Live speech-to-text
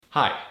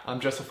Hi, I'm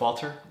Joseph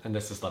Walter, and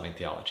this is Loving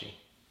Theology.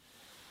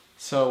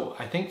 So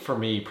I think for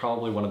me,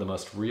 probably one of the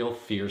most real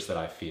fears that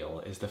I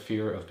feel is the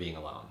fear of being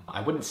alone.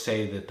 I wouldn't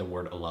say that the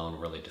word alone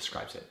really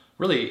describes it.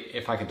 Really,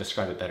 if I could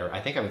describe it better,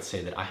 I think I would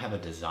say that I have a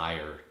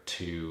desire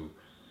to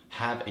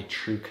have a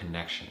true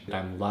connection. That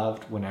I'm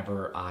loved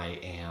whenever I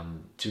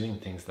am doing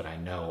things that I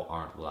know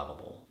aren't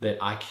lovable. That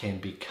I can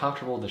be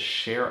comfortable to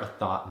share a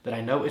thought that I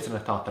know isn't a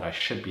thought that I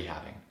should be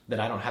having. That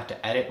I don't have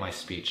to edit my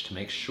speech to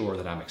make sure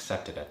that I'm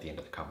accepted at the end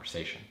of the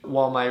conversation.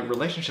 While my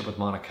relationship with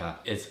Monica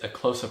is a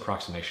close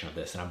approximation of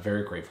this, and I'm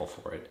very grateful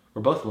for it,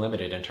 we're both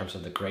limited in terms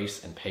of the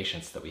grace and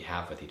patience that we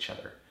have with each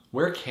other.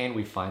 Where can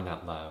we find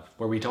that love,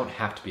 where we don't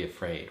have to be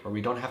afraid, where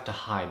we don't have to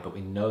hide, but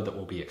we know that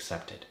we'll be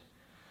accepted?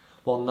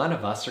 While none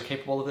of us are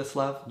capable of this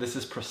love, this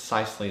is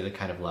precisely the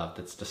kind of love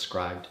that's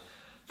described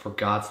for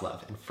God's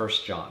love in 1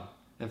 John.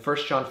 In 1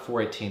 John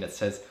 4:18 it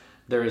says,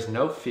 "There is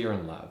no fear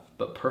in love,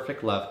 but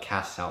perfect love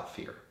casts out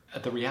fear."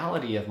 The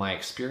reality of my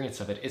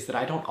experience of it is that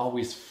I don't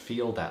always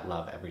feel that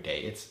love every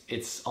day.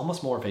 It's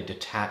almost more of a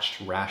detached,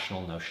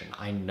 rational notion.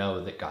 I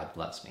know that God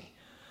loves me,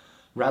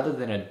 rather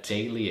than a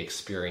daily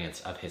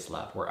experience of his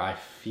love where I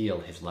feel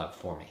his love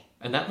for me.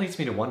 And that leads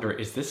me to wonder,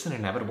 is this an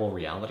inevitable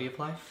reality of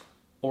life?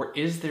 Or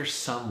is there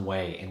some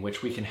way in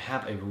which we can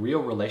have a real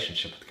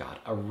relationship with God,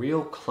 a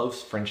real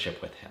close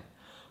friendship with him,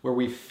 where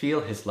we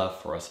feel his love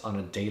for us on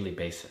a daily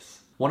basis?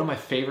 One of my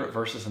favorite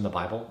verses in the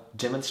Bible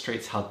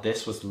demonstrates how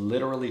this was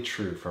literally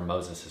true for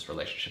Moses'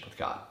 relationship with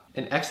God.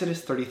 In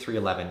Exodus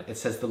 33:11, it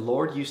says, "The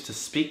Lord used to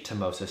speak to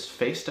Moses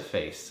face to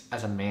face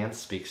as a man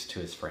speaks to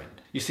his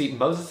friend." You see,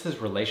 Moses'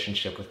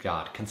 relationship with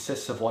God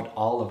consists of what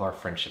all of our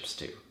friendships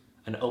do,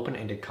 an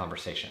open-ended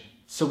conversation.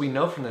 So we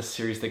know from this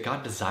series that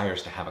God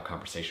desires to have a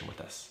conversation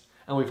with us.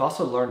 And we've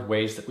also learned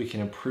ways that we can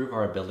improve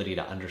our ability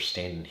to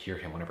understand and hear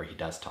him whenever he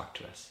does talk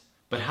to us.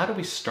 But how do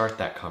we start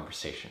that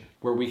conversation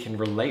where we can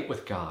relate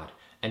with God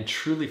and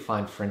truly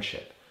find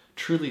friendship,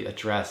 truly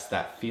address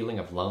that feeling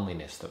of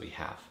loneliness that we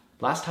have?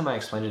 Last time I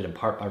explained it in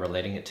part by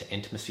relating it to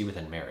intimacy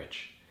within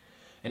marriage.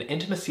 And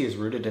intimacy is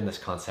rooted in this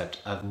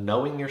concept of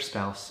knowing your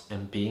spouse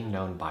and being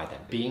known by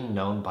them. Being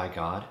known by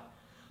God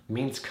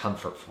means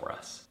comfort for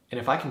us. And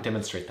if I can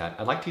demonstrate that,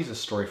 I'd like to use a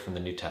story from the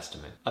New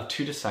Testament of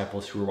two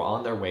disciples who were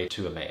on their way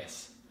to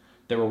Emmaus.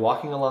 They were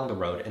walking along the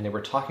road and they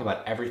were talking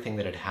about everything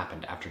that had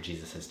happened after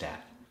Jesus'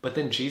 death. But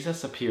then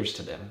Jesus appears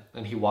to them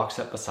and he walks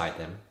up beside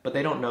them, but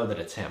they don't know that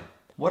it's him.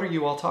 "What are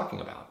you all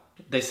talking about?"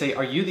 They say,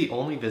 "Are you the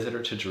only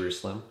visitor to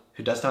Jerusalem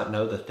who does not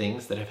know the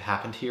things that have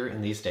happened here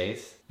in these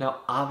days?"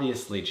 Now,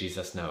 obviously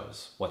Jesus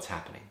knows what's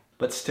happening,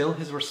 but still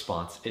his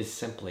response is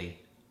simply,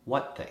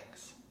 "What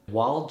things?"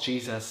 While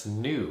Jesus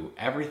knew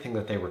everything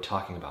that they were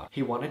talking about,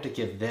 he wanted to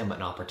give them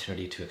an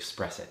opportunity to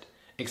express it,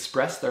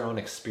 express their own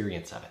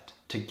experience of it,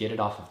 to get it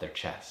off of their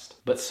chest.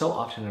 But so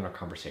often in our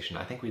conversation,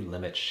 I think we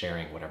limit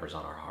sharing whatever's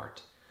on our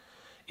heart.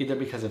 Either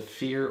because of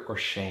fear or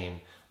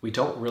shame, we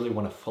don't really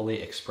want to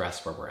fully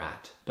express where we're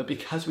at. But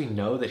because we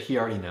know that he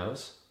already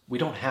knows, we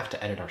don't have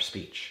to edit our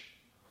speech.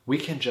 We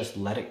can just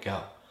let it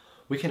go.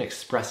 We can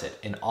express it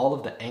in all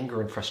of the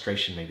anger and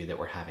frustration maybe that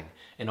we're having,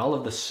 in all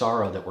of the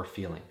sorrow that we're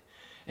feeling,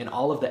 in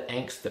all of the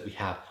angst that we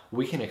have.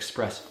 We can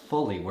express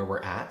fully where we're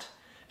at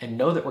and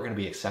know that we're going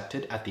to be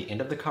accepted at the end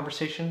of the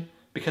conversation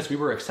because we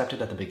were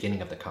accepted at the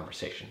beginning of the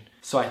conversation.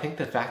 So I think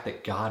the fact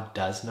that God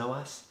does know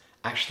us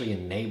actually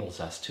enables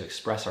us to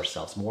express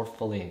ourselves more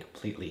fully and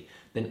completely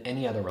than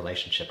any other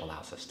relationship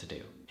allows us to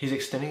do. He's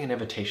extending an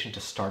invitation to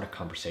start a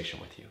conversation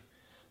with you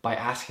by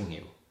asking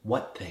you,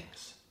 what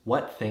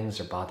things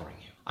are bothering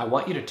you? I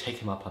want you to take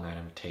him up on that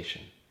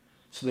invitation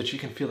so that you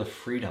can feel the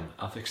freedom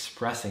of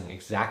expressing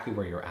exactly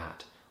where you're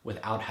at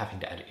without having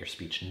to edit your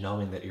speech,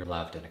 knowing that you're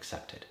loved and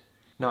accepted.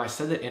 Now, I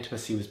said that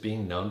intimacy was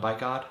being known by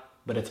God,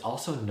 but it's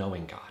also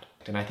knowing God.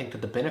 And I think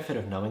that the benefit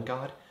of knowing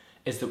God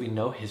is that we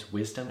know his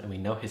wisdom and we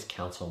know his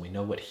counsel and we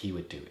know what he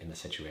would do in the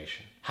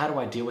situation. How do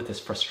I deal with this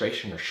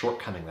frustration or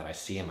shortcoming that I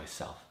see in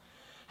myself?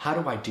 How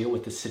do I deal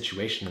with this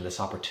situation and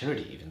this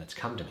opportunity even that's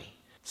come to me?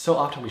 So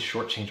often we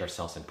shortchange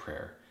ourselves in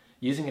prayer,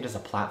 using it as a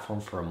platform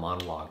for a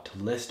monologue to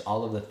list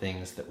all of the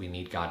things that we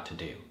need God to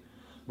do,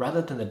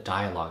 rather than the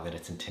dialogue that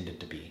it's intended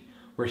to be,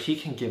 where he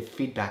can give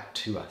feedback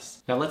to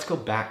us. Now let's go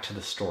back to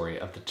the story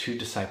of the two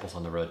disciples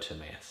on the road to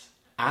Emmaus.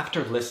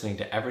 After listening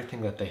to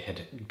everything that they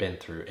had been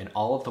through and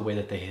all of the way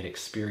that they had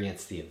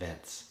experienced the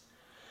events,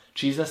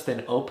 Jesus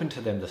then opened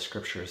to them the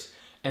scriptures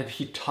and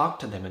he talked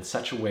to them in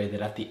such a way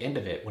that at the end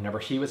of it, whenever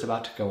he was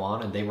about to go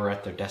on and they were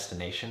at their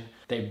destination,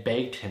 they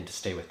begged him to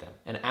stay with them.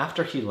 And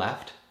after he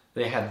left,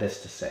 they had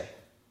this to say: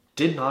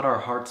 "Did not our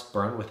hearts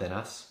burn within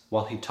us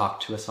while he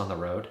talked to us on the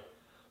road,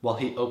 while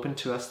he opened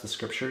to us the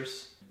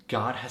scriptures?"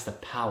 God has the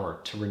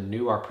power to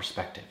renew our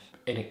perspective,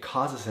 and it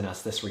causes in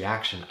us this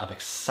reaction of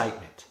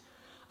excitement,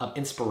 of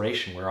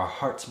inspiration, where our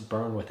hearts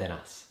burn within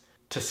us,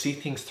 to see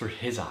things through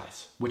his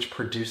eyes, which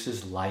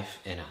produces life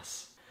in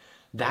us.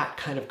 That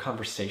kind of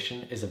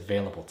conversation is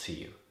available to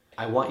you.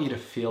 I want you to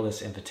feel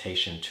this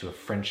invitation to a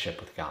friendship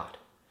with God.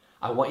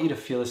 I want you to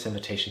feel this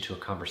invitation to a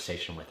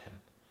conversation with him.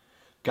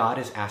 God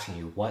is asking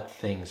you, what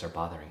things are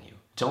bothering you?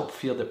 Don't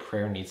feel that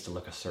prayer needs to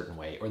look a certain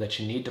way or that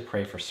you need to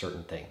pray for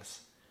certain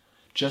things.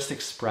 Just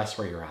express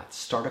where you're at.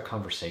 Start a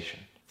conversation.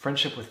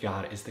 Friendship with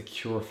God is the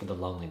cure for the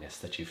loneliness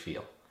that you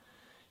feel.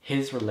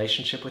 His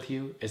relationship with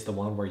you is the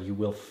one where you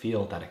will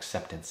feel that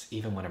acceptance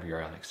even whenever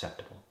you're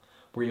unacceptable,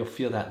 where you'll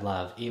feel that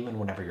love even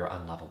whenever you're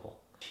unlovable.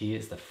 He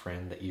is the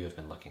friend that you have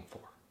been looking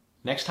for.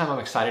 Next time, I'm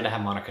excited to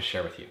have Monica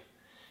share with you.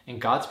 In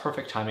God's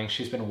perfect timing,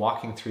 she's been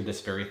walking through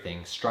this very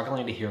thing,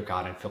 struggling to hear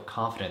God and feel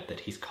confident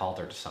that he's called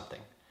her to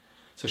something.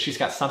 So she's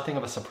got something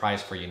of a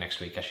surprise for you next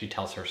week as she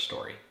tells her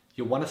story.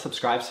 You'll want to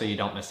subscribe so you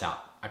don't miss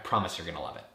out. I promise you're going to love it.